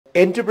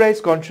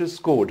Enterprise conscious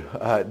code,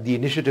 the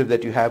initiative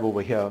that you have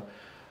over here,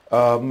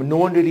 no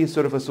one really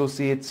sort of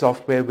associates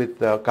software with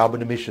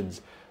carbon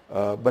emissions.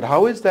 But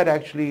how is that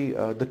actually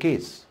the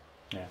case?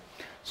 Yeah.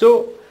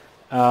 So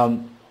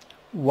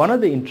one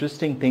of the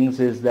interesting things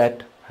is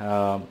that,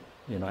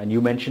 and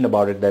you mentioned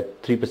about it,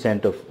 that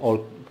 3% of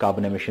all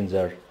carbon emissions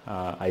are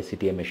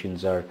ICT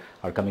emissions are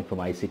coming from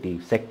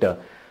ICT sector.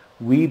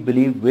 We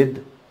believe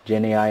with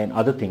Gen AI and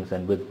other things,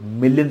 and with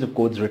millions of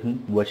codes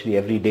written virtually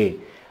every day,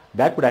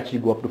 that would actually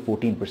go up to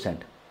 14%.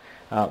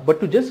 But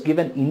to just give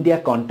an India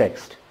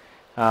context,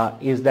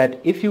 is that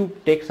if you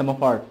take some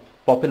of our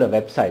popular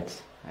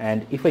websites,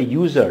 and if a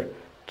user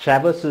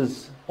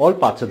traverses all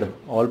parts of the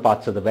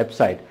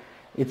website,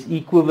 it's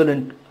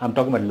equivalent. I'm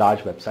talking about large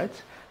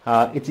websites.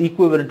 It's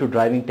equivalent to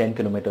driving 10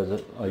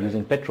 kilometers or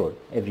using petrol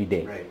every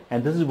day. Right.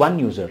 And this is one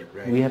user.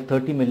 Right. We have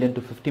 30 million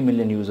to 50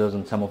 million users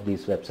on some of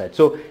these websites.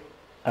 So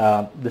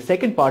the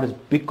second part is,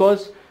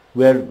 because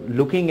we're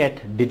looking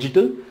at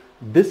digital,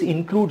 this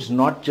includes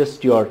not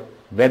just your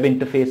web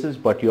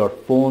interfaces, but your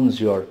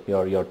phones, your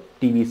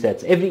TV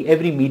sets,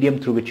 every medium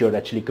through which you're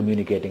actually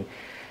communicating.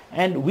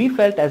 And we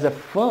felt as a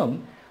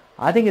firm,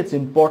 I think it's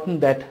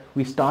important that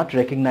we start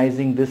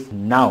recognizing this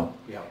now.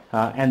 Yeah.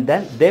 And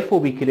then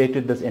therefore we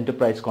created this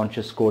Enterprise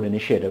Conscious Code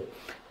initiative,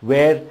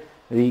 where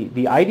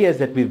the idea is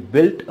that we've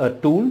built a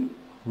tool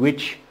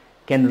which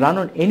can run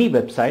on any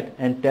website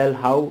and tell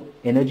how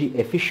energy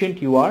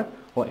efficient you are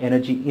or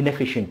energy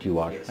inefficient you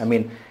are. Yes. I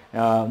mean,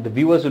 the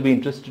viewers will be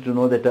interested to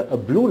know that a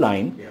blue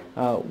line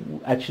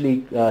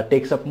actually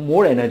takes up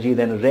more energy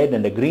than a red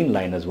and a green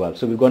line as well.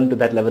 So we've gone into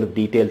that level of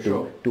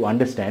detail to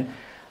understand.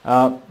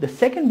 The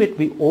second bit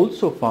we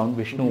also found,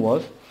 Vishnu,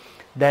 was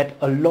that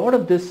a lot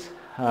of this,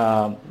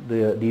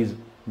 these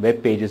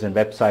web pages and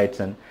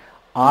websites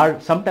are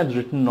sometimes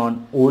written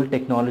on old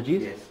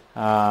technologies,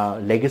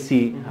 yes.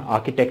 Legacy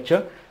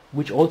architecture,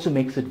 which also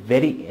makes it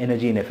very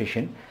energy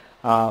inefficient.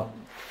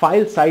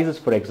 File sizes,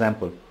 for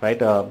example,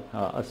 right?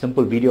 A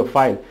simple video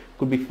file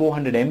could be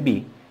 400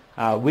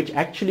 MB, which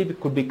actually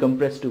could be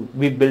compressed to,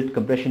 we built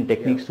compression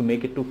techniques to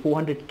make it to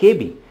 400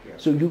 KB.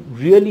 So you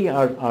really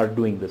are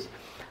doing this.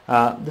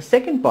 The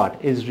second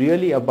part is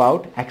really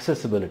about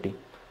accessibility.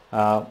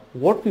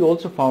 What we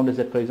also found is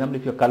that, for example,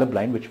 if you're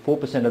colorblind, which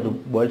 4% of the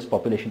world's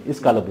population is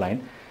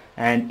colorblind,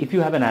 and if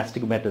you have an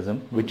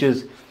astigmatism, which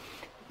is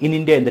in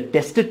India, in the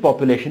tested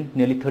population,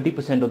 nearly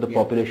 30% of the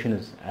population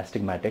is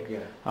astigmatic.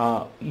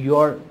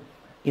 You're,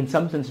 in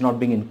some sense,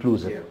 not being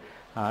inclusive.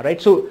 Right?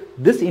 So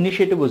this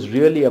initiative was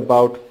really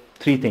about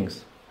three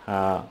things.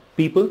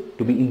 People,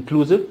 to be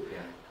inclusive,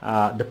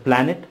 the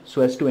planet,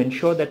 so as to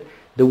ensure that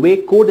the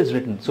way code is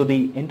written. So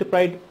the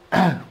Enterprise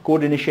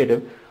Code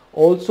initiative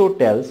also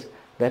tells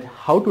that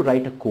how to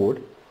write a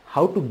code,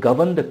 how to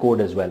govern the code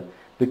as well.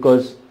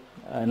 Because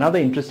another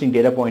interesting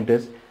data point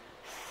is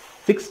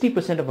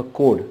 60% of a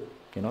code,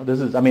 this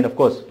is, I mean, of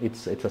course,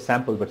 it's a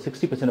sample, but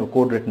 60% of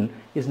code written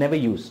is never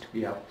used.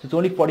 So it's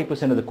only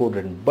 40% of the code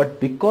written. But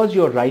because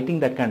you're writing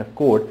that kind of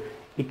code,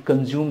 it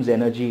consumes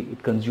energy,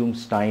 it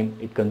consumes time,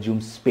 it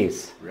consumes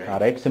space.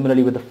 Right?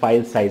 Similarly with the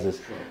file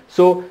sizes.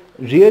 So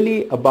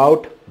really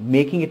about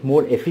making it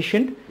more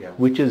efficient,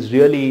 which is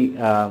really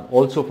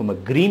also from a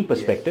green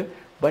perspective.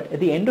 But at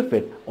the end of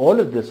it, all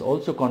of this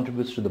also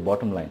contributes to the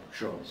bottom line.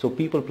 So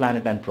people,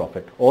 planet and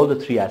profit, all the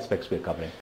three aspects we're covering.